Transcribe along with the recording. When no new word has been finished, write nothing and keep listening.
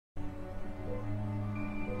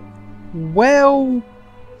Well,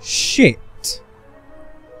 shit.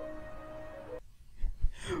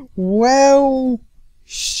 Well,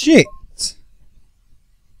 shit.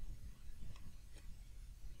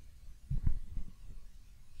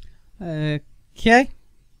 Okay.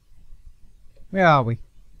 Where are we?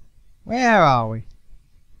 Where are we?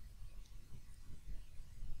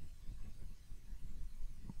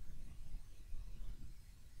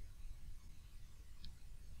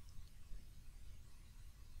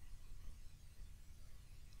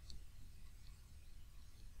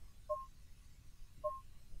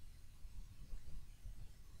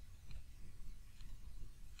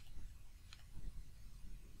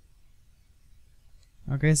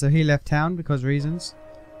 Okay, so he left town because reasons.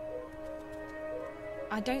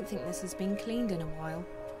 I don't think this has been cleaned in a while.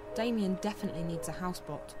 Damien definitely needs a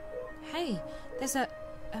housebot. Hey, there's a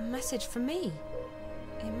message from me.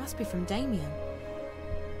 It must be from Damien.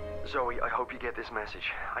 Zoe, I hope you get this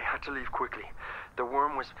message. I had to leave quickly. The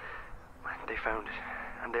worm was... They found it,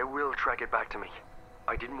 and they will track it back to me.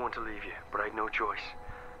 I didn't want to leave you, but I had no choice.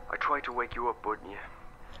 I tried to wake you up, but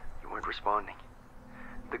you weren't responding.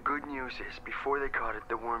 The good news is, before they caught it,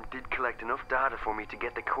 the worm did collect enough data for me to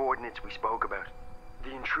get the coordinates we spoke about.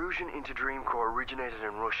 The intrusion into Dreamfall originated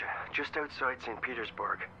in Russia, just outside St.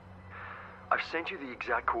 Petersburg. I've sent you the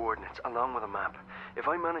exact coordinates, along with a map. If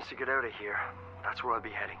I manage to get out of here, that's where I'll be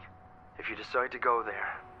heading. If you decide to go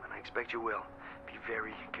there, and I expect you will, be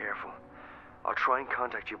very careful. I'll try and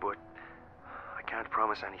contact you, but I can't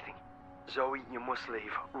promise anything. Zoe, you must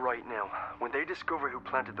leave, right now. When they discover who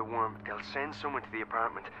planted the worm, they'll send someone to the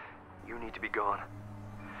apartment. You need to be gone.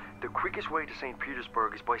 The quickest way to St.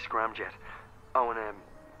 Petersburg is by scramjet. Oh, and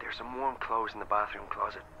there's some warm clothes in the bathroom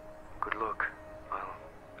closet. Good luck.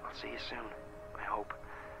 I'll see you soon, I hope.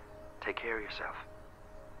 Take care of yourself.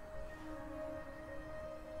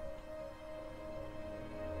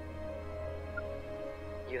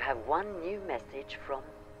 You have one new message from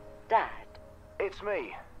Dad. It's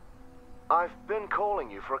me. I've been calling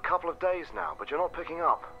you for a couple of days now, but you're not picking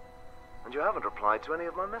up. And you haven't replied to any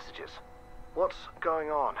of my messages. What's going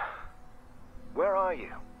on? Where are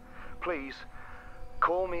you? Please,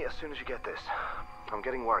 call me as soon as you get this. I'm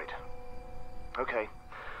getting worried. Okay,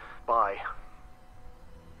 bye.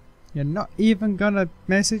 You're not even gonna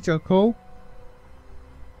message or call?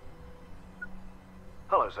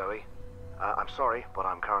 Hello, Zoe. I'm sorry, but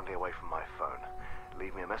I'm currently away from my phone.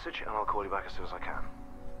 Leave me a message and I'll call you back as soon as I can.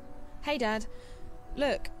 Hey, Dad.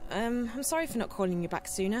 Look, I'm sorry for not calling you back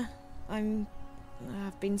sooner.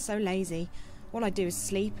 I've been so lazy. All I do is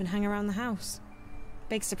sleep and hang around the house.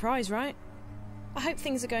 Big surprise, right? I hope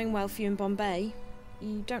things are going well for you in Bombay.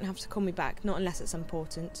 You don't have to call me back, not unless it's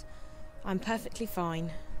important. I'm perfectly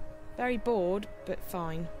fine. Very bored, but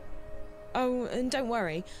fine. Oh, and don't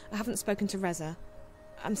worry, I haven't spoken to Reza.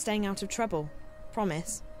 I'm staying out of trouble.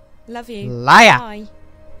 Promise. Love you. Liar! Bye.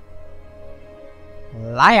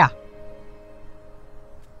 Liar!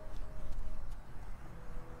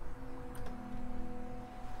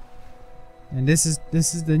 And this is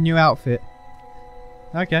the new outfit.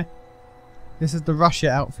 Okay. This is the Russia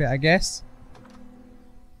outfit, I guess.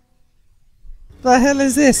 The hell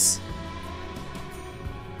is this?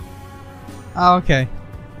 Oh, okay.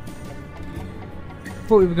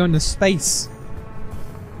 Thought we were going to space.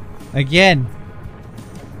 Again.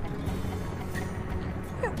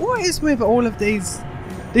 What is with all of these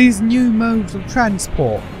new modes of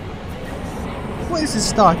transport? What is this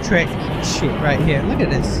Star Trek shit right here? Look at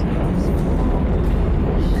this.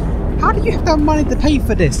 How do you have the money to pay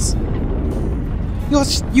for this?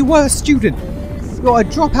 You were a student. You're a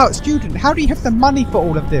dropout student. How do you have the money for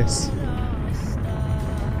all of this?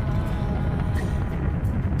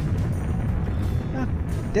 Ah,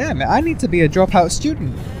 damn it! I need to be a dropout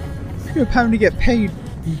student. You apparently get paid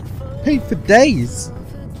for days.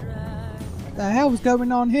 What the hell's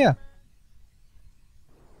going on here?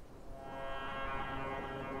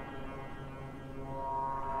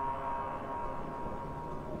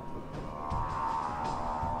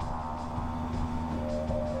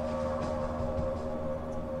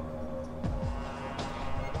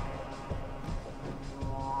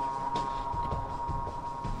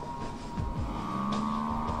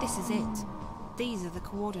 This is it. These are the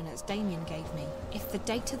coordinates Damien gave me. If the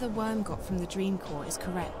data the worm got from the Dream Core is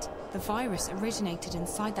correct, the virus originated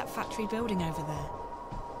inside that factory building over there.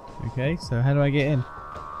 Okay, so how do I get in?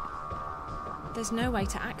 There's no way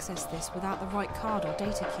to access this without the right card or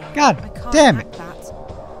data key. God I can't damn hack it! that.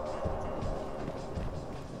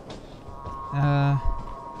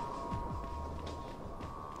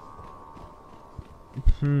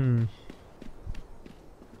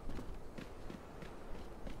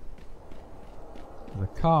 of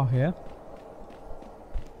a car here.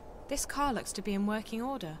 This car looks to be in working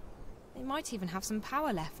order. It might even have some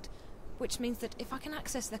power left, which means that if I can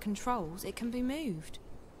access the controls, it can be moved.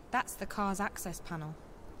 That's the car's access panel.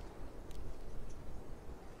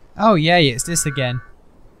 Oh yay, it's this again.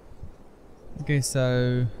 Okay,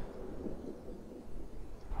 so...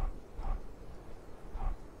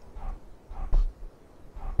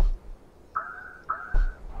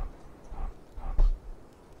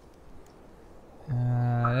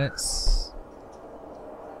 let's...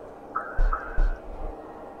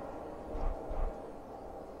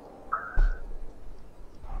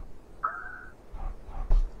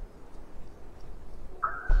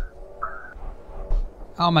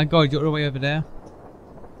 Oh my god, you're all the way over there.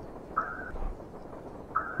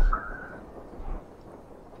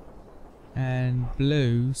 And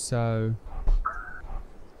blue, so...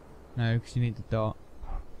 No, because you need the dot.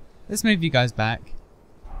 Let's move you guys back.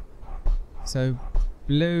 So,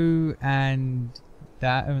 blue and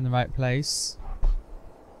that are in the right place.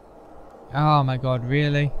 Oh my god,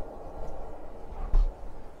 really?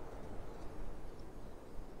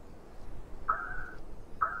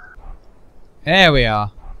 There we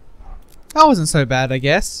are. That wasn't so bad, I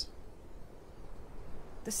guess.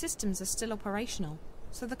 The systems are still operational,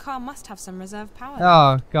 so the car must have some reserve power.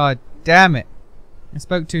 Oh god damn it. I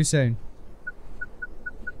spoke too soon.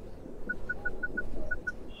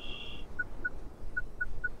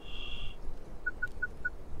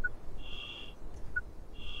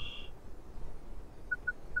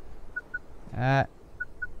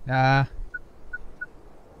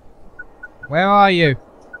 Where are you?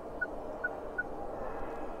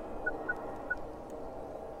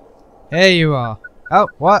 Here you are. Oh,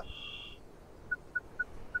 what?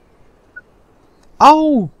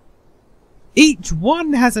 Oh! Each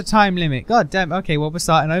one has a time limit. God damn. Okay, well, we're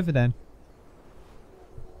starting over then.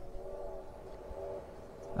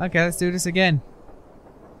 Okay, let's do this again.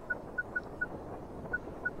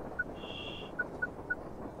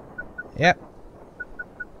 Yep.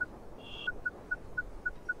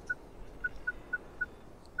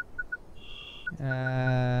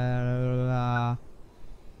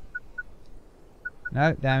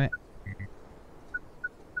 No, damn it.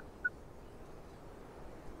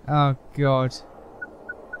 Oh god.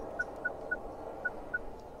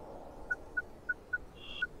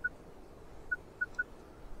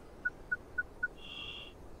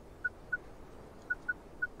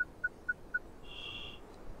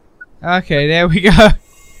 Okay, there we go.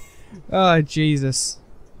 Oh Jesus.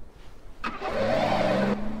 I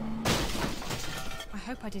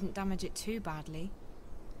hope I didn't damage it too badly.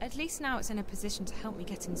 At least now it's in a position to help me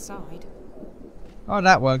get inside. Oh,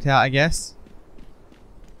 that worked out, I guess.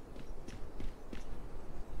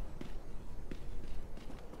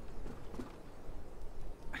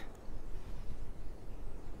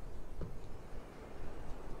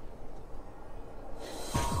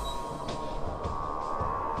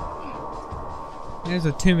 Those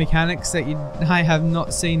are two mechanics that I have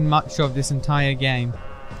not seen much of this entire game.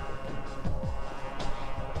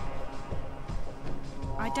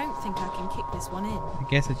 I don't think I can kick this one in. I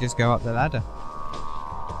guess I just go up the ladder.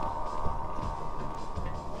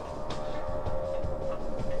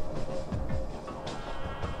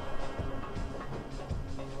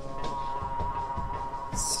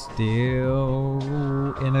 Still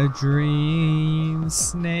in a dream,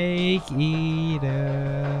 snake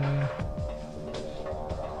eater.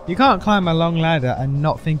 You can't climb a long ladder and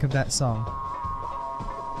not think of that song.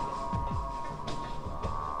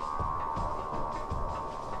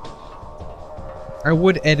 I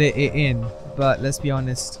would edit it in, but let's be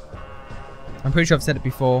honest. I'm pretty sure I've said it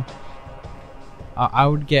before. I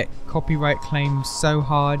would get copyright claimed so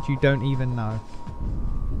hard you don't even know.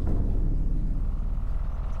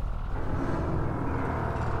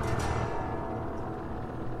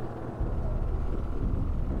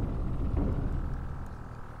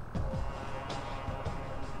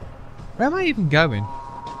 Where am I even going?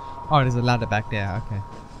 Oh, there's a ladder back there, okay.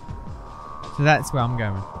 So that's where I'm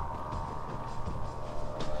going.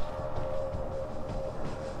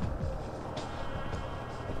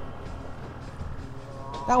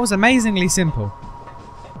 That was amazingly simple.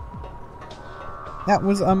 That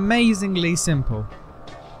was amazingly simple.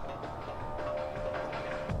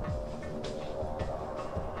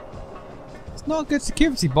 It's not a good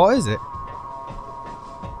security bot, is it?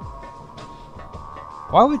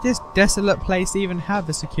 Why would this desolate place even have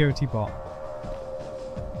a security bot?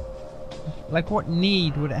 Like, what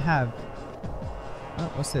need would it have?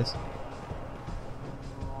 Oh, what's this?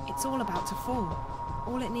 It's all about to fall.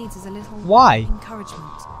 All it needs is a little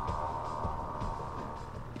encouragement.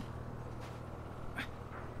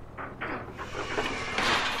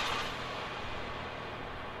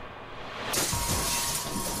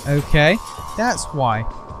 Okay, that's why.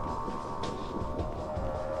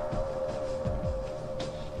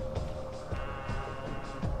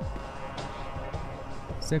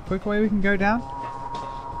 Is there a quick way we can go down?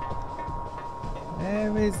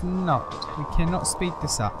 There is not. We cannot speed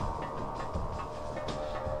this up.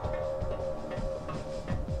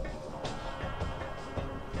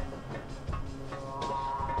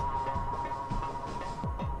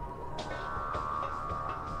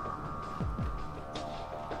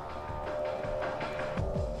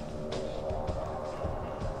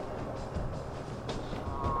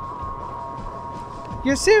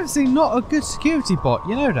 You're seriously not a good security bot,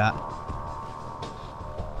 you know that?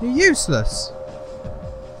 You're useless.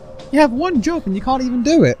 You have one job and you can't even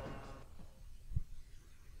do it.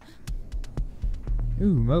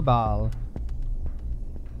 Ooh, mobile.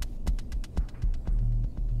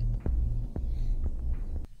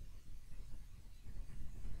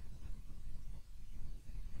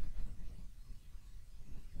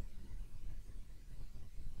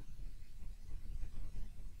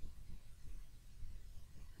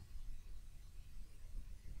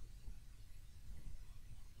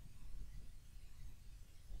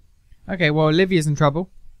 Okay, well, Olivia's in trouble.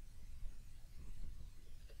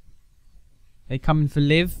 They coming for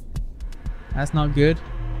Liv. That's not good.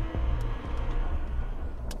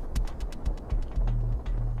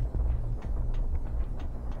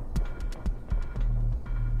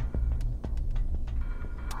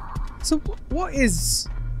 So what is,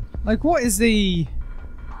 like, what is the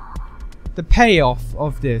payoff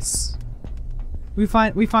of this? We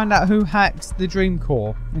find out who hacked the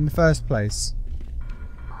Dreamcore in the first place.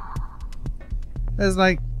 There's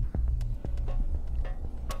like,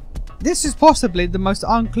 this is possibly the most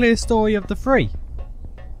unclear story of the three.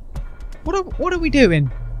 What are we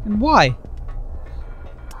doing and why?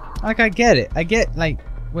 Like, I get it. I get, like,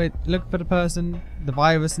 we're looking for the person, the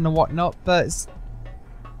virus and the whatnot, but it's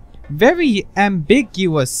very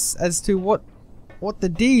ambiguous as to what the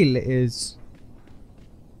deal is.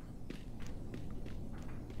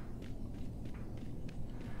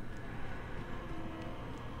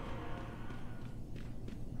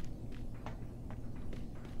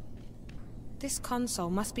 This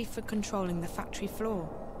console must be for controlling the factory floor.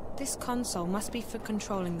 This console must be for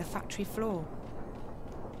controlling the factory floor.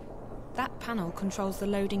 That panel controls the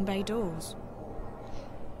loading bay doors.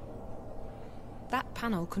 That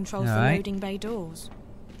panel controls the loading bay doors.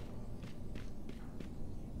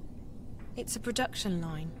 It's a production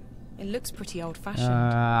line. It looks pretty old-fashioned.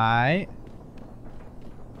 Alright.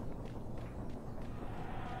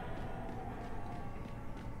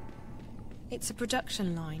 It's a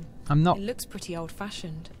production line. I'm not. It looks pretty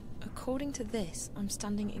old-fashioned. According to this, I'm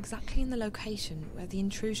standing exactly in the location where the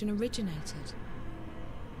intrusion originated.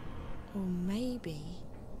 Or maybe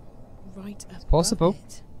right above possible.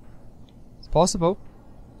 it. It's possible.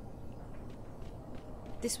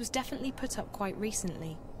 This was definitely put up quite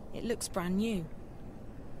recently. It looks brand new.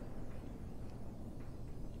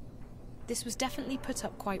 This was definitely put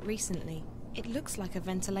up quite recently. It looks like a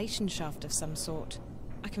ventilation shaft of some sort.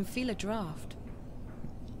 I can feel a draft.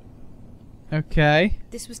 Okay.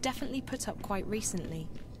 This was definitely put up quite recently.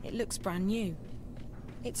 It looks brand new.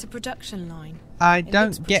 It's a production line. I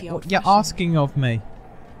don't get what you're asking of me.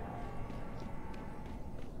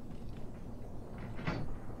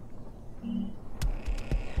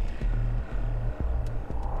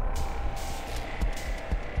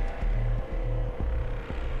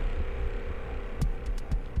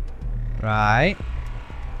 Right.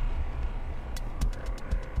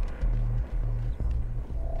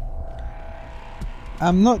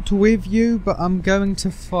 I'm not with you, but I'm going to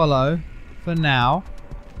follow for now.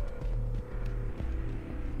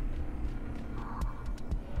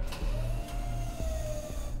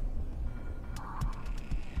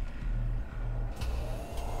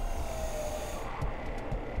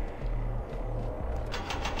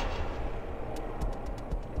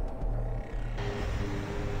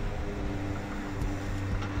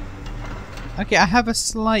 Okay, I have a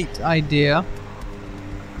slight idea.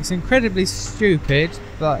 It's incredibly stupid,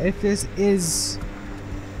 but if this is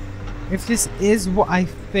what I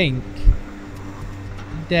think,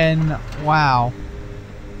 then wow.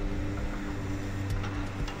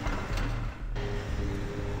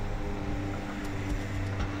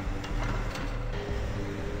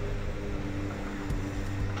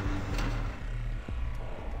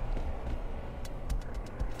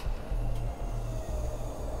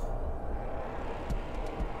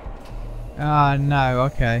 Ah, no,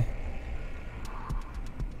 okay.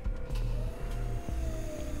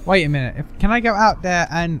 Wait a minute, can I go out there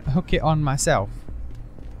and hook it on myself?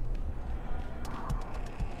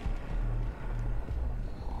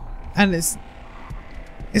 And it's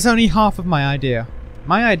only half of my idea.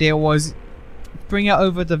 My idea was bring it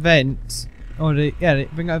over the vent, or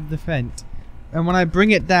bring it over the vent, and when I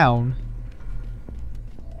bring it down,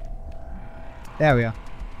 there we are.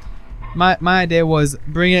 My idea was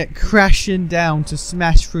bring it crashing down to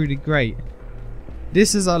smash through the grate.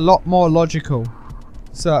 This is a lot more logical,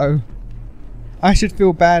 so I should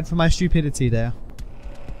feel bad for my stupidity there.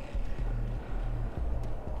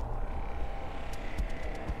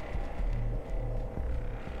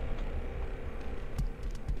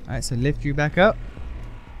 Alright, so lift you back up.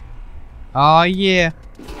 Oh yeah.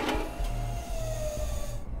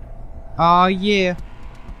 Oh yeah.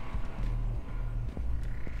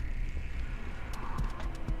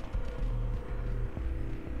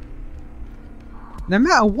 No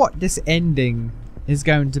matter what this ending is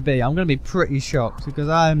going to be, I'm going to be pretty shocked because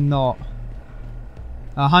I'm not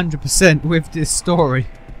 100% with this story.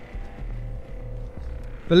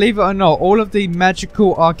 Believe it or not, all of the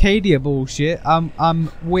magical Arcadia bullshit I'm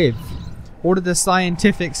with. All of the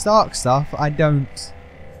scientific Stark stuff I don't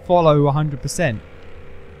follow 100%.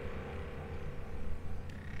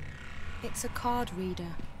 It's a card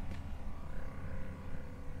reader.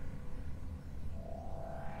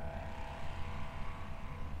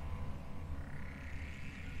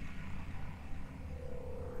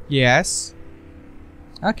 Yes.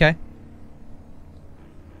 Okay.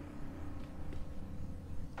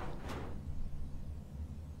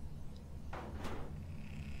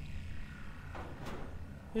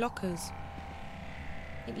 Lockers.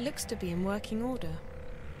 It looks to be in working order.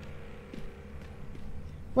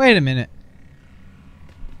 Wait a minute.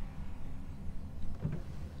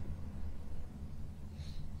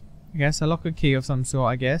 I guess a locker key of some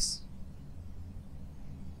sort, I guess.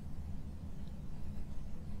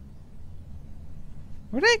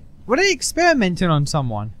 Were they experimenting on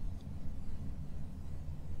someone?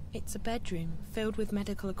 It's a bedroom filled with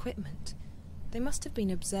medical equipment. They must have been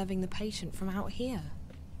observing the patient from out here.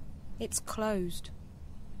 It's closed.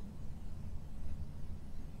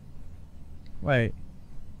 Wait.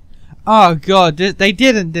 Oh god, they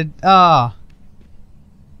did. Ah.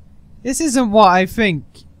 This isn't what I think.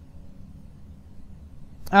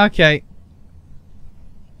 Okay.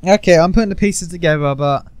 Okay, I'm putting the pieces together,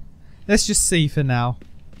 but let's just see for now.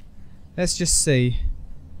 Let's just see.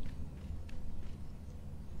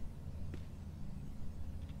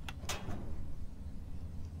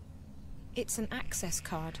 It's an access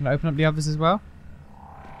card. Can I open up the others as well?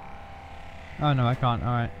 Oh no, I can't.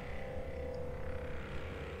 Alright.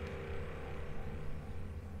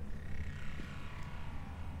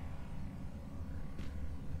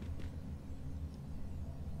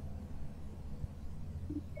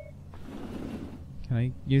 Can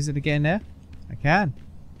I use it to get in there? I can.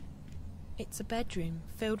 It's a bedroom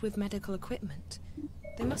filled with medical equipment.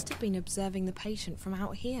 They must have been observing the patient from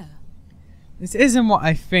out here. This isn't what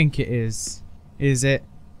I think it is it?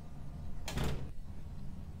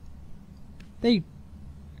 They...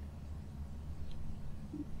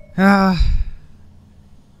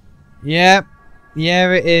 Yep.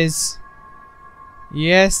 Yeah, it is.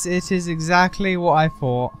 Yes, it is exactly what I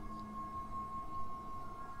thought.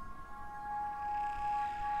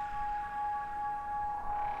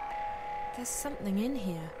 There's something in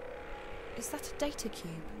here. Is that a data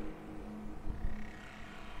cube?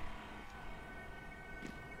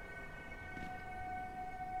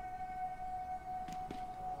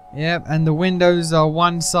 Yep, and the windows are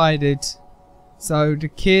one-sided. So the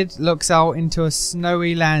kid looks out into a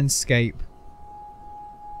snowy landscape.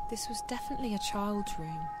 This was definitely a child's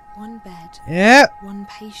room. One bed. Yep. One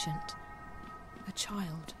patient. A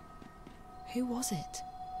child. Who was it?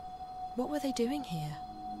 What were they doing here?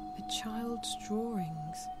 A child's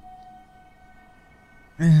drawings.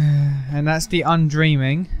 And that's the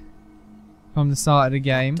undreaming from the start of the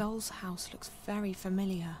game. That doll's house looks very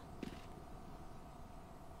familiar.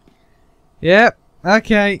 Yep.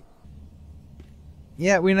 Okay.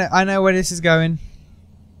 Yeah, we know. I know where this is going.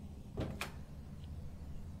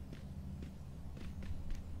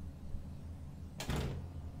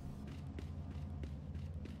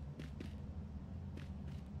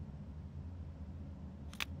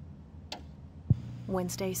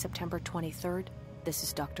 Wednesday, September 23rd. This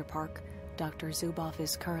is Dr. Park. Dr. Zuboff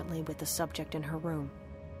is currently with the subject in her room.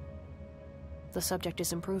 The subject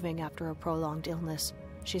is improving after a prolonged illness.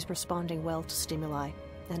 She's responding well to stimuli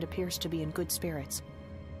and appears to be in good spirits.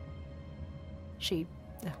 She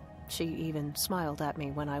even smiled at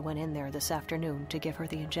me when I went in there this afternoon to give her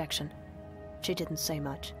the injection. She didn't say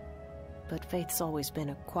much, but Faith's always been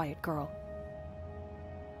a quiet girl.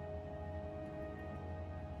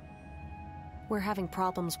 We're having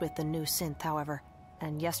problems with the new synth, however.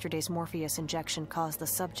 and yesterday's Morpheus injection caused the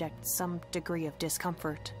subject some degree of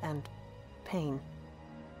discomfort and pain.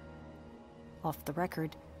 Off the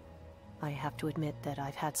record, I have to admit that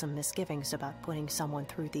I've had some misgivings about putting someone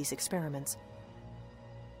through these experiments.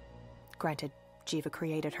 Granted, Jiva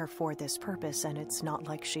created her for this purpose, and it's not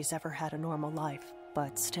like she's ever had a normal life,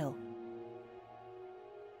 but still.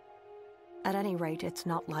 At any rate, it's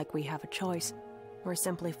not like we have a choice. We're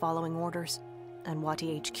simply following orders, and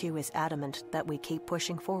WATIHQ is adamant that we keep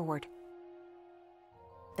pushing forward.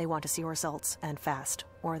 They want to see results, and fast,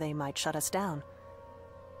 or they might shut us down.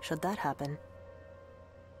 Should that happen,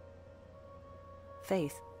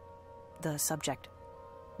 Faith, the subject,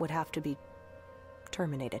 would have to be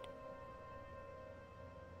terminated.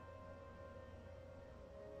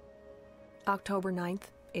 October 9th,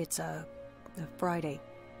 it's a Friday,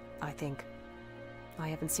 I think. I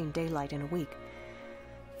haven't seen daylight in a week.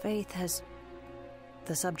 Faith has...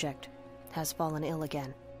 the subject has fallen ill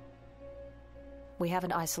again. We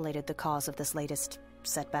haven't isolated the cause of this latest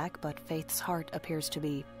setback, but Faith's heart appears to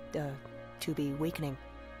be weakening.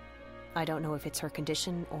 I don't know if it's her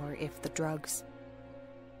condition or if the drugs...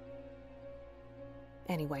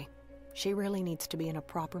 Anyway, she really needs to be in a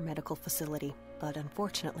proper medical facility, but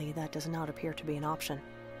unfortunately that does not appear to be an option.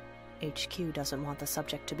 HQ doesn't want the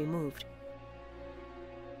subject to be moved.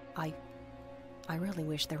 I really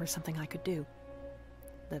wish there was something I could do.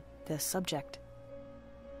 The subject...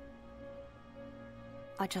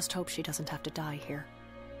 I just hope she doesn't have to die here.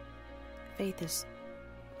 Faith is...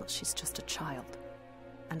 well, she's just a child.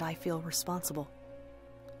 And I feel responsible.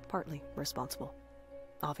 Partly responsible.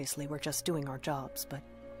 Obviously, we're just doing our jobs, but...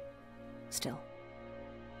 still.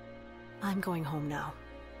 I'm going home now.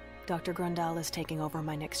 Dr. Grundal is taking over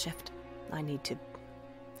my next shift. I need to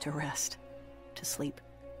rest. To sleep.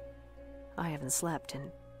 I haven't slept in...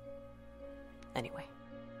 anyway.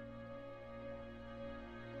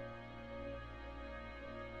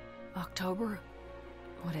 October?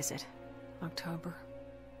 What is it? October?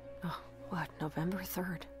 Oh, what? November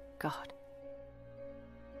 3rd? God.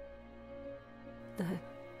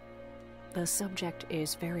 The subject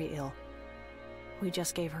is very ill. We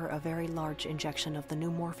just gave her a very large injection of the new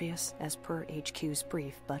Morpheus, as per HQ's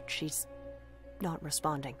brief, but she's not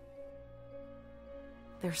responding.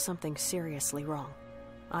 There's something seriously wrong.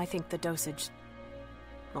 I think the dosage...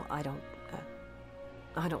 well, I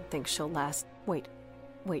don't think she'll last... Wait,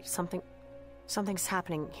 something's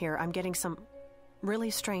happening here. I'm getting some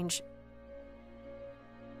really strange...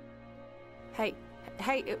 Hey,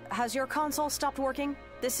 has your console stopped working?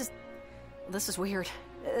 This is weird.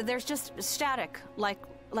 There's just static, like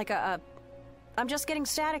a... I'm just getting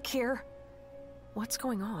static here. What's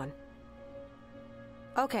going on?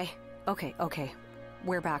 Okay.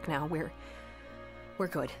 We're back now. We're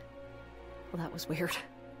good. Well, that was weird.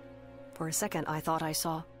 For a second, I thought I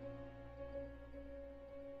saw...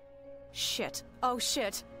 Shit. Oh,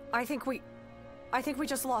 shit. I think we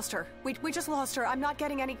just lost her. We just lost her. I'm not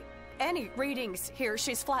getting any readings here.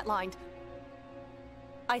 She's flatlined.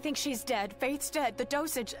 I think she's dead. Faith's dead. The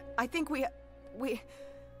dosage... I think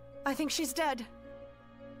I think she's dead.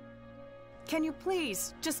 Can you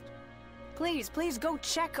please, just... Please go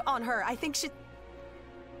check on her. I think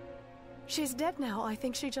she's dead now. I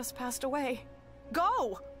think she just passed away.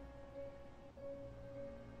 Go!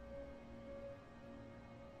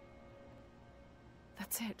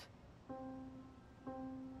 That's it.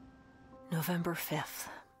 November 5th.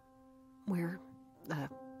 We're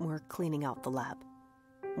cleaning out the lab.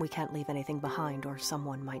 We can't leave anything behind or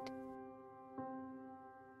someone might...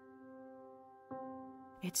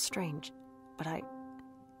 It's strange, but I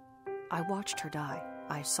watched her die.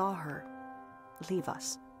 I saw her leave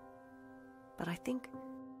us. But I think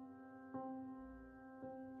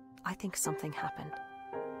something happened.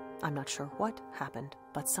 I'm not sure what happened,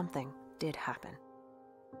 but something did happen.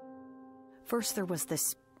 First there was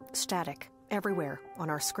this static everywhere on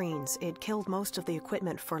our screens. It killed most of the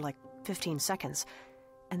equipment for like 15 seconds.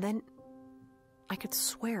 And then I could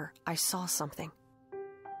swear I saw something.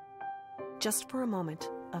 Just for a moment,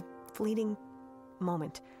 a fleeting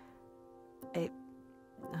moment.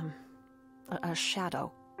 A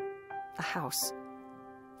shadow. A house.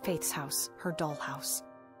 Faith's house. Her dollhouse.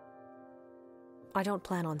 I don't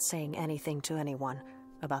plan on saying anything to anyone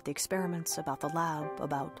about the experiments, about the lab,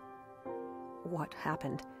 about what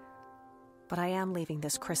happened. But I am leaving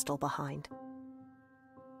this crystal behind.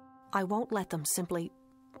 I won't let them simply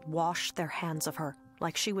wash their hands of her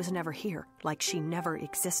like she was never here, like she never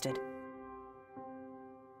existed.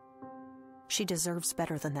 She deserves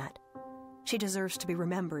better than that. She deserves to be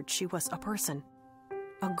remembered. She was a person.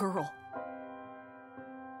 A girl.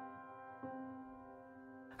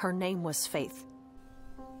 Her name was Faith.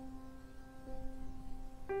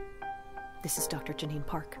 This is Dr. Janine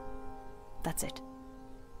Park. That's it.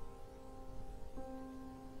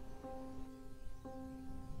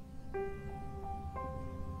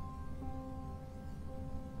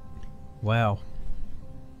 Well.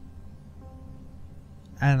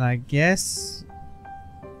 And I guess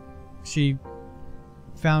she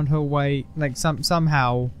found her way, like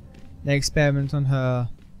somehow the experiment on her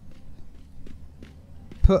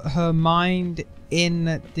put her mind in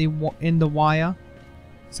the wire,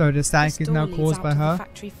 so the static is now caused by her.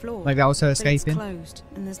 Like that was her escaping. But it's closed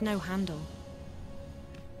and there's no handle.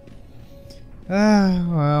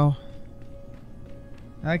 Well.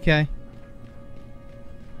 Okay.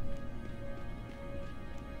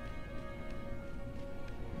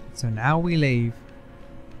 So now we leave.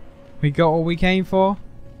 We got what we came for.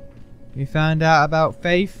 We found out about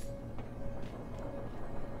Faith.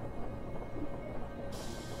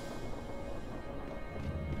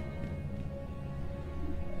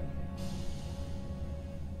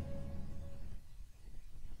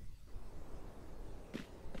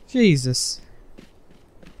 Jesus.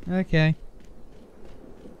 Okay.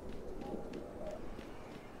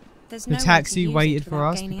 There's The no way to taxi use it waited for without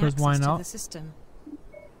us gaining because why access to not? the system.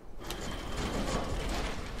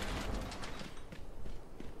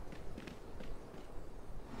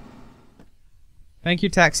 Thank you,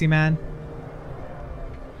 taxi man.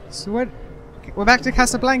 So what? We're back to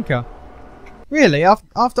Casablanca. Really?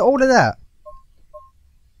 After all of that?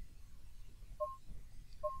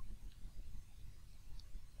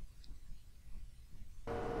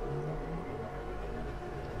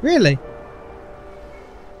 Really?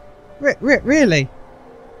 Really?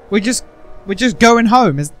 We're just going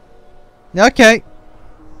home. Okay.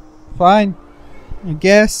 Fine. I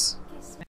guess.